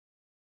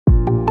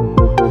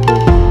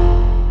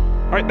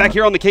right, back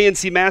here on the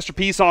K&C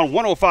Masterpiece on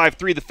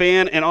 105.3 The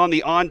Fan and on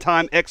the On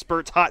Time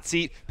Experts hot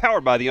seat,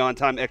 powered by the On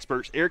Time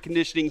Experts air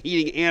conditioning,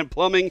 heating, and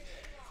plumbing.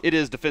 It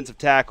is defensive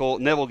tackle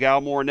Neville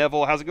Gallimore.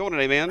 Neville, how's it going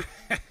today, man?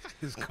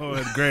 It's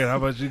going great. How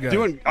about you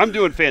guys? I'm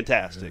doing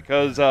fantastic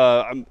because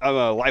I'm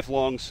a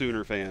lifelong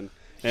Sooner fan.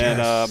 And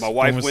Yes, my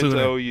wife former went to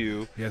Sooner.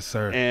 OU. Yes,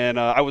 sir. And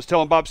I was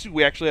telling Bob Stoops,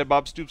 we actually had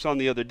Bob Stoops on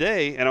the other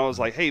day, and I was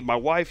like, hey, my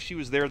wife, she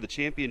was there the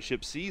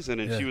championship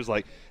season, and she was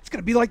like, it's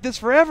going to be like this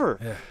forever.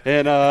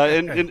 Yeah.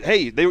 And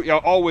hey, they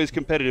are always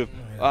competitive.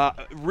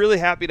 Really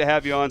happy to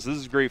have you on, so this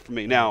is great for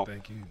me. Now,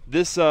 Thank you.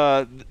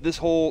 this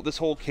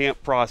whole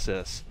camp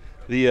process,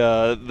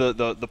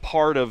 the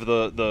part of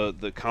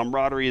the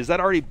camaraderie, is that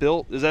already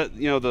built? Is that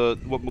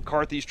what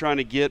McCarthy's trying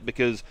to get?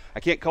 Because I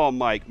can't call him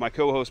Mike. My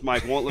co-host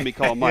Mike won't let me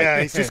call him Mike.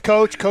 Yeah, he's just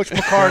Coach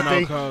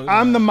McCarthy.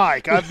 I'm the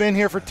Mike. I've been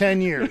here for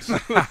 10 years.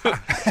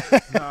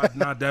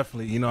 No,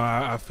 definitely.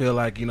 I feel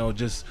like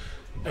just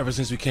ever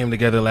since we came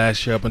together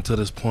last year up until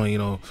this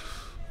point,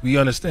 we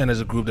understand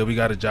as a group that we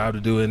got a job to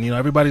do, and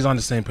everybody's on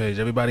the same page.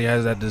 Everybody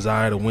has that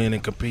desire to win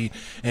and compete,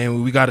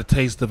 and we got a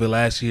taste of it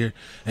last year,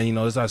 and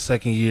it's our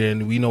second year,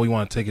 and we know we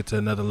want to take it to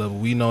another level.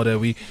 We know that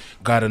we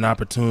got an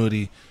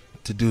opportunity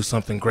to do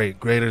something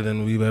greater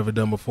than we've ever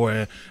done before,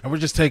 and we're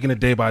just taking it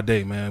day by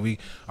day, man.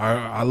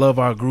 I love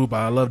our group.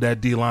 I love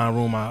that D-line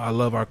room. I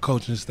love our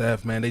coaching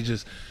staff, man.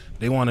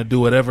 They want to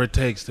do whatever it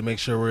takes to make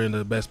sure we're in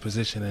the best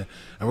position, and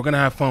we're going to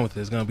have fun with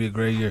it. It's going to be a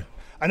great year.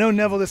 I know,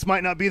 Neville, this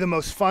might not be the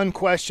most fun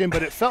question,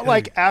 but it felt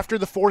like after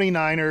the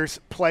 49ers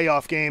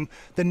playoff game,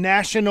 the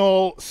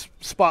national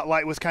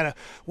spotlight was kind of,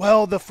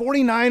 the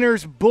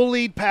 49ers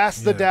bullied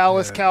past the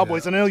Dallas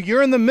Cowboys. And I know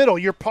you're in the middle.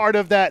 You're part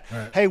of that,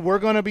 hey, we're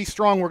going to be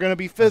strong, we're going to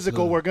be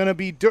physical, we're going to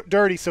be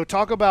dirty. So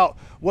talk about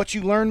what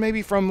you learned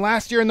maybe from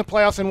last year in the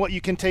playoffs and what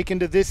you can take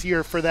into this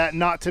year for that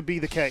not to be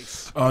the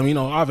case.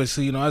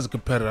 Obviously, as a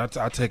competitor,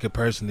 I take it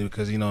personally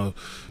because,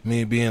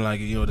 me being like,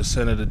 the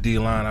center of the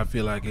D-line, I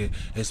feel like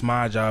it's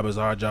my job, it's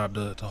our job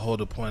to hold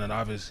the point, and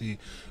obviously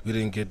we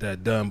didn't get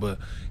that done. But,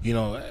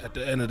 at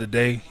the end of the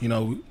day,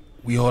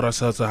 we hold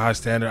ourselves to a high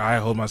standard. I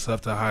hold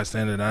myself to a high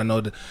standard, and I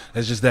know that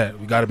it's just that.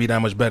 We got to be that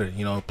much better.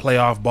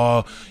 Playoff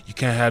ball, you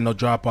can't have no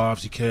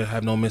drop-offs. You can't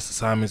have no missed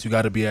assignments. You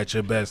got to be at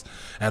your best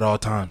at all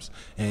times.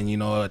 And,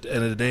 at the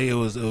end of the day, it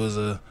was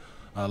a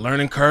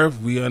learning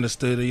curve. We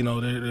understood,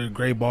 they're a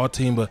great ball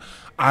team, but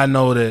I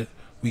know that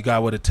we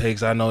got what it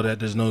takes. I know that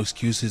there's no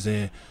excuses,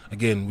 and,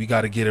 again, we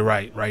got to get it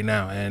right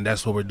now, and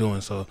that's what we're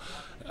doing. So,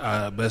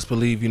 best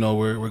believe,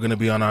 we're going to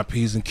be on our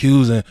P's and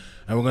Q's, and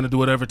we're going to do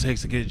whatever it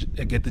takes to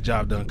get the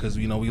job done because,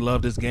 we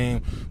love this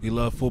game, we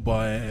love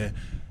football,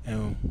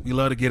 and we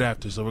love to get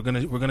after. So we're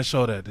gonna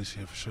show that this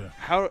year for sure.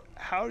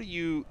 How do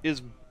you –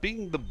 is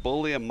being the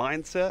bully a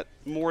mindset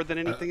more than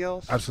anything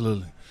else?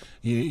 Absolutely.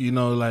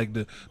 Like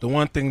the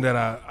one thing that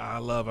I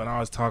love, and I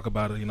always talk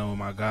about it, with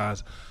my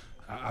guys,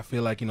 I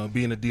feel like,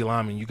 being a D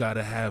lineman, you got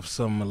to have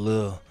something a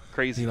little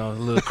crazy, a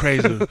little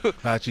crazy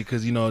about you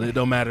because, it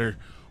don't matter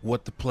 –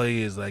 what the play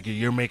is, like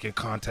you're making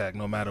contact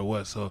no matter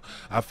what. So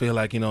I feel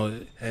like,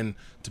 and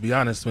to be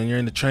honest, when you're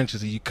in the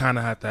trenches, you kind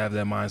of have to have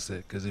that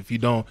mindset because if you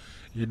don't,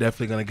 you're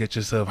definitely going to get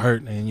yourself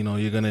hurt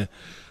and,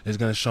 it's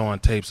going to show on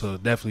tape. So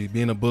definitely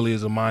being a bully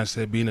is a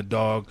mindset, being a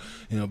dog,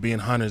 being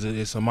hunters,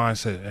 it's a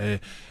mindset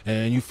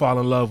and you fall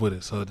in love with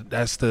it. So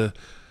that's the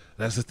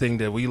thing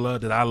that we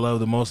love, that I love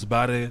the most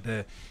about it,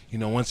 that,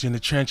 once you're in the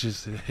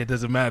trenches, it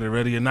doesn't matter,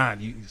 ready or not,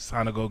 it's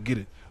time to go get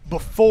it.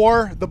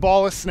 Before the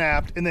ball is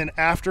snapped and then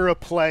after a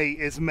play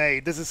is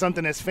made, this is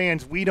something as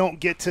fans we don't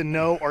get to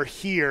know or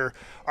hear.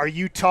 Are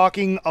you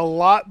talking a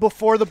lot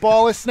before the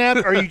ball is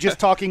snapped? Are you just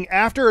talking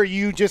after? Or are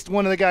you just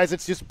one of the guys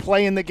that's just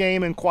playing the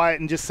game and quiet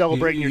and just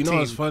celebrating your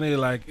team? It's funny,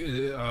 like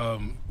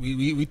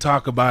we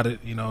talk about it,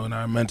 in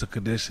our mental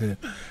condition,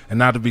 and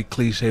not to be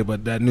cliche,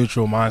 but that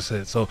neutral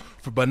mindset. So,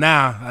 but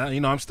now,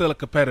 I'm still a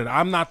competitor.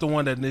 I'm not the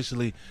one that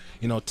initially,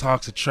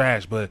 talks a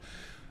trash, but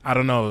I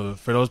don't know.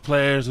 For those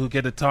players who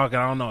get to talk,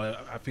 I don't know.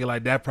 I feel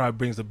like that probably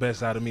brings the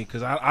best out of me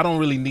because I don't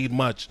really need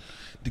much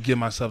to get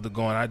myself to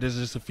going. There's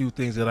just a few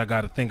things that I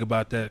got to think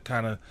about that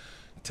kind of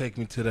take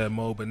me to that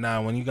mode. But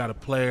now when you got a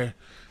player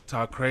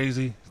talk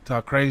crazy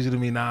to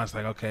me, now it's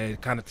like, okay,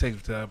 it kind of takes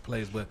me to that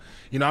place. But,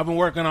 I've been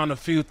working on a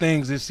few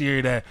things this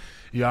year that,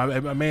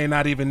 I may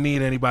not even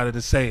need anybody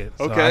to say it.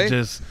 So okay. I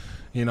just,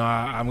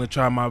 I'm going to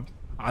try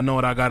I know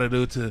what I got to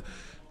do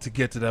to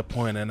get to that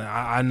point. And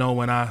I know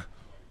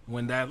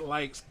when that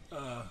light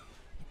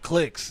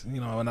clicks,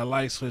 when that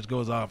light switch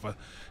goes off,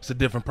 it's a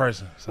different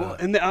person. So. Well,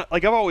 and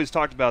like I've always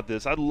talked about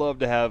this, I'd love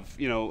to have,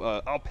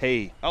 I'll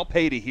pay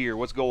to hear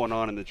what's going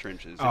on in the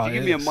trenches. If you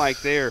give me a mic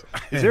there,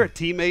 is there a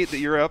teammate that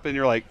you're up and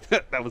you're like,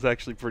 that was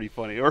actually pretty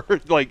funny, or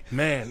like,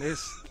 man,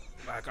 it's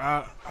like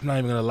I'm not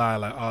even gonna lie,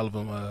 like all of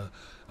them,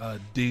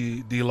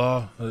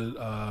 D-Law,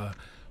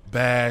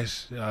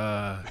 Bash,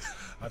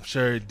 I'm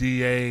sure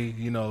DA,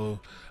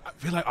 I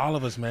feel like all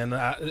of us, man.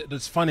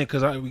 It's funny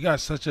because we got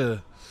such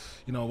a,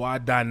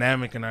 wide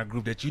dynamic in our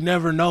group that you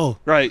never know.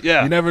 Right,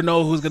 yeah. You never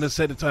know who's going to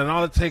set the tone. And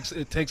all it takes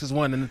is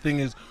one. And the thing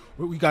is,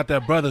 we got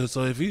that brotherhood.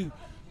 So if you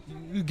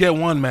you get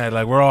one mad,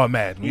 like we're all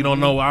mad. You don't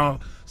know.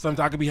 Sometimes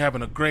I could be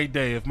having a great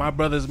day. If my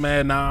brother's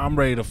mad now, I'm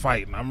ready to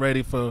fight. And I'm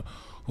ready for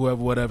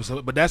whoever, whatever.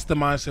 So, but that's the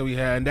mindset we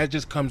had, and that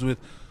just comes with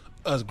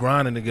us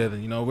grinding together.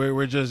 You know,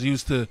 we're just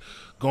used to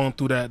going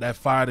through that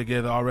fire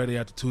together already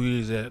after 2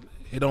 years. That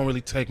it don't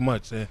really take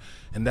much, and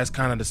that's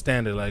kind of the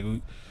standard. Like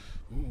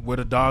we're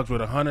the dogs, we're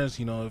the hunters.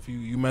 You know, if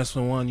you mess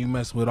with one, you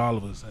mess with all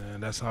of us,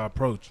 and that's our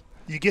approach.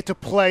 You get to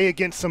play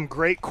against some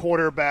great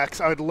quarterbacks.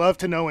 I would love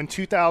to know in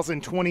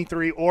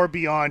 2023 or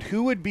beyond,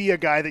 who would be a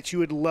guy that you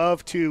would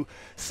love to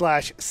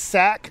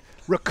 /sack,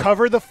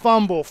 recover the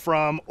fumble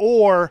from,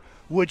 or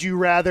would you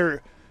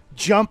rather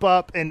jump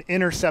up and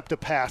intercept a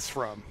pass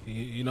from?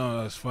 You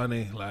know, it's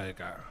funny. Like,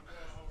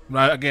 I'm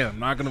not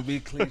going to be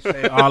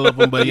cliche all of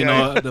them, but, you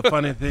know, the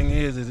funny thing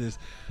is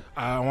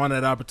I wanted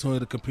that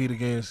opportunity to compete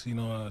against, you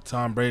know,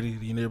 Tom Brady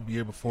the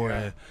year before.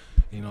 And,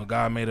 you know,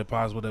 God made it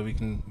possible that we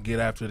can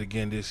get after it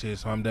again this year.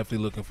 So I'm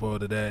definitely looking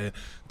forward to that. And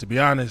to be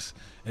honest,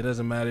 it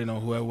doesn't matter, you know,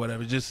 whoever,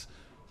 whatever. Just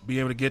be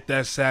able to get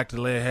that sack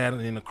to lay ahead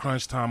in a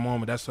crunch time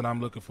moment. That's what I'm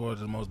looking forward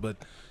to the most. But,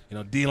 you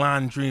know,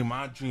 D-line dream,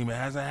 my dream, it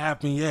hasn't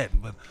happened yet.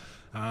 But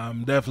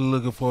I'm definitely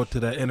looking forward to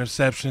that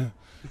interception.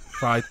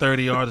 Probably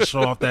 30 yards to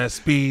show off that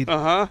speed.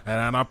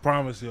 And I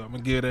promise you, I'm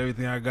going to give it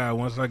everything I got.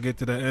 Once I get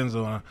to the end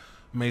zone, I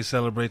may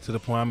celebrate to the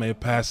point I may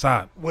pass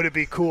out. Would it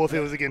be cool if it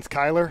was against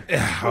Kyler?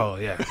 Oh,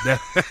 yeah.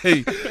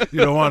 You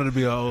don't want it to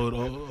be an old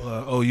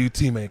OU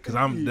teammate, because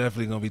I'm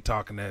definitely going to be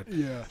talking that.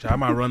 Yeah. I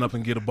might run up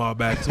and get a ball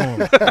back to him.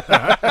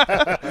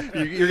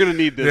 You're going to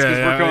need this, because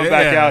we're coming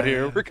back out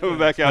here. We're coming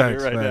back out here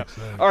right now.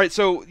 All right,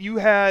 so you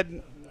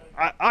had –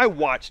 I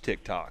watch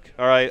TikTok,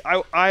 all right?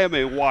 I am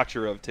a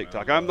watcher of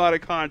TikTok. I'm not a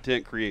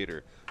content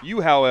creator.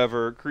 You,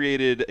 however,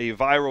 created a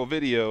viral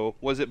video.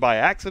 Was it by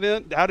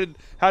accident? How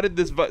did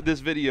this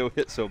video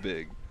hit so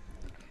big?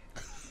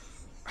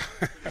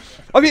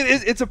 I mean,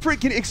 it's a pretty.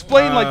 Can you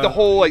explain like the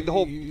whole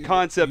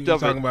concept you of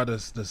talking it? About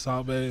the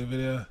Salt Bay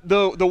video?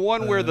 The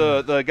one where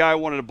the guy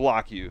wanted to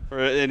block you,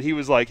 and he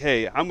was like,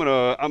 "Hey, I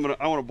want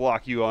to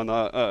block you on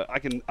the.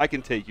 I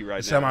can take you right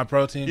now."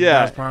 Semi-protein.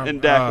 Yeah,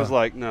 and Dak was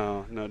like,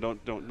 "No,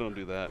 don't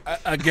do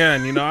that."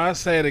 Again, you know, I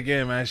say it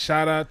again, man.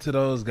 Shout out to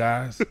those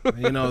guys.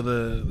 You know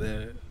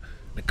the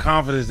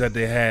confidence that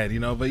they had. You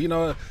know, but you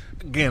know.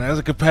 Again, as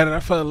a competitor, I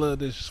felt a little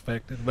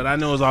disrespected, but I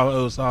know it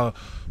was all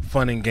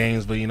fun and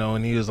games. But you know,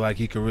 and he was like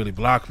he could really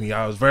block me.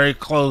 I was very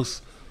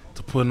close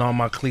to putting on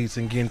my cleats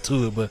and getting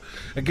to it. But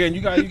again, you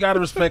got to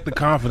respect the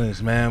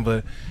confidence, man.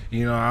 But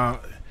you know,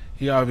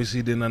 he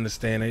obviously didn't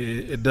understand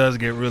it. It does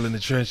get real in the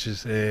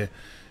trenches, and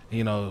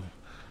you know,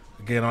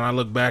 again, when I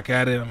look back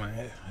at it, I'm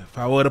like, if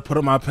I would have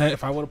put my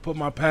pads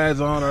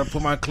on or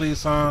put my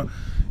cleats on,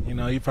 you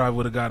know, he probably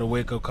would have got a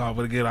wake up call.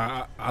 But again,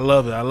 I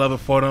love it. I love it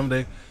for them.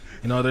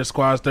 You know, their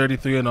squad's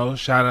 33-0.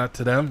 Shout out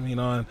to them. You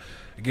know, and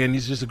again,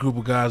 it's just a group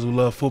of guys who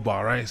love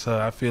football, right? So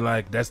I feel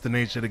like that's the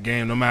nature of the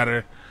game. No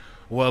matter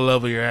what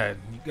level you're at,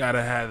 you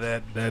gotta have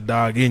that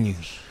dog in you.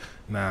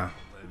 Now,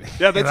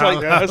 yeah,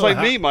 that's like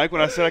me, Mike. When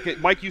I said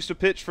Mike used to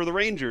pitch for the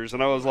Rangers,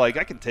 and I was like,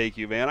 I can take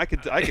you, man. I could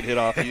hit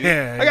off you.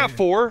 I got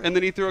 4, and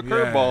then he threw a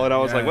curveball, and I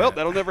was like, well,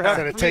 that'll never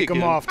happen. I said, take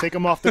him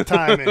off the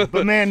timing.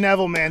 But man,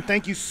 Neville, man,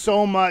 thank you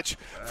so much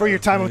for your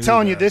time. I'm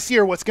telling you, this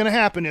year, what's going to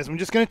happen is I'm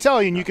just going to tell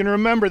you, and you can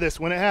remember this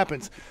when it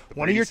happens.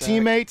 One of your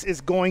teammates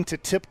is going to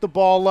tip the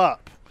ball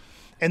up.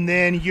 And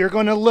then you're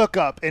going to look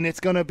up, and it's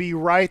going to be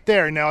right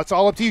there. Now, it's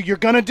all up to you. You're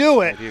going to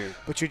do it,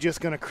 but you're just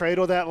going to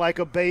cradle that like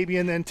a baby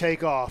and then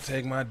take off.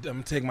 I'm going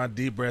to take my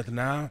deep breath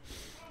now.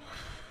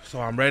 So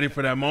I'm ready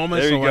for that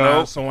moment. There you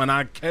go. So when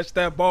I catch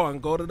that ball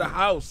and go to the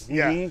house.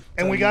 Yeah.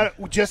 And we got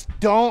to just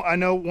don't. I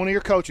know one of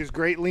your coaches,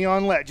 great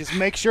Leon Lett. Just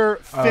make sure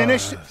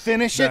finish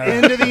it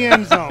into the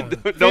end zone.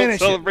 Don't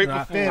celebrate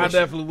before. I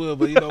definitely will.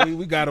 But, you know,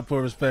 we got to put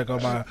respect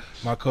on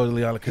my coach,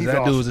 Leon, because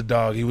that dude was a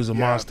dog. He was a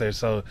monster.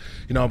 So,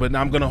 you know, but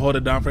I'm going to hold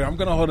it down for him. I'm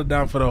going to hold it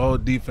down for the whole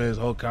defense,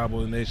 whole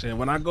Cowboys nation.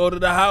 When I go to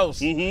the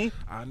house,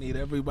 I need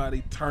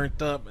everybody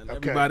turned up and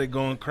everybody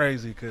going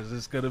crazy, because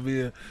it's going to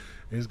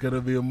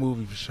be a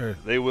movie for sure.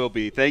 They will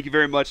be. Thank you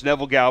very much,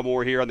 Neville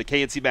Gallimore, here on the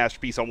K&C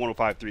Masterpiece on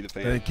 105.3 The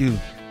Fan. Thank you.